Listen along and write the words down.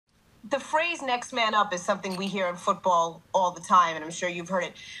the phrase "next man up" is something we hear in football all the time, and I'm sure you've heard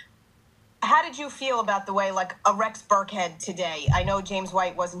it. How did you feel about the way, like, a Rex Burkhead today? I know James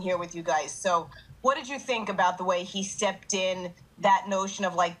White wasn't here with you guys, so what did you think about the way he stepped in, that notion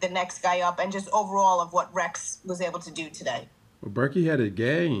of, like, the next guy up, and just overall of what Rex was able to do today? Well, Berkey had a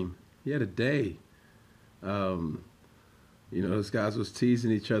game. He had a day. Those guys was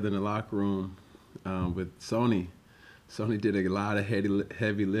teasing each other in the locker room with Sony. Sony did a lot of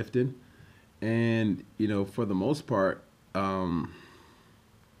heavy lifting. And, for the most part, guys,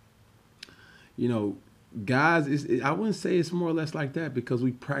 I wouldn't say it's more or less like that because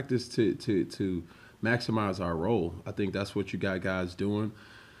we practice to maximize our role. I think that's what you got guys doing.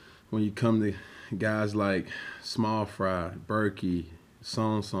 When you come to guys like Small Fry, Berkey,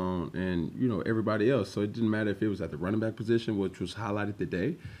 Son, and, everybody else. So it didn't matter if it was at the running back position, which was highlighted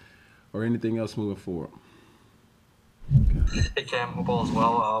today, or anything else moving forward. Hey, Cam, football as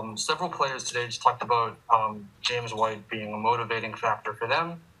well. Several players today just talked about James White being a motivating factor for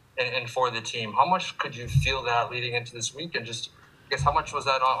them and for the team. How much could you feel that leading into this week? And just, I guess, how much was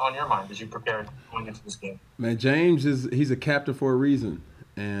that on your mind as you prepared going into this game? Man, James he's a captain for a reason.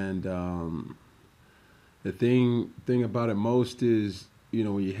 And the thing about it most is,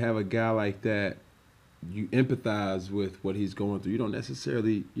 when you have a guy like that, you empathize with what he's going through. You don't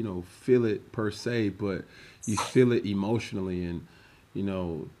necessarily, feel it per se, but you feel it emotionally. And,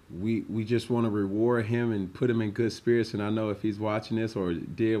 we just want to reward him and put him in good spirits. And I know if he's watching this or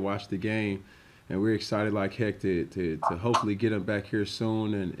did watch the game, and we're excited like heck to hopefully get him back here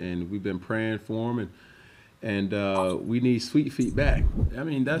soon. And we've been praying for him. And we need Sweet Feet back. I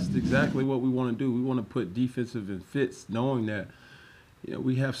mean, that's exactly what we want to do. We want to put defensive in fits, knowing that,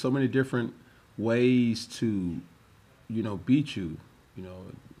 we have so many different ways to, beat you,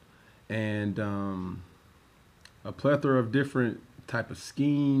 and a plethora of different type of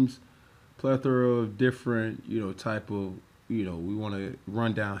schemes, plethora of different, type of, we want to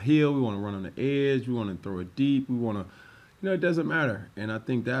run downhill, we want to run on the edge, we want to throw it deep, we want to, it doesn't matter. And I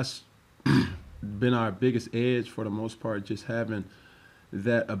think that's been our biggest edge for the most part, just having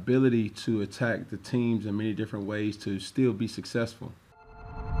that ability to attack the teams in many different ways to still be successful.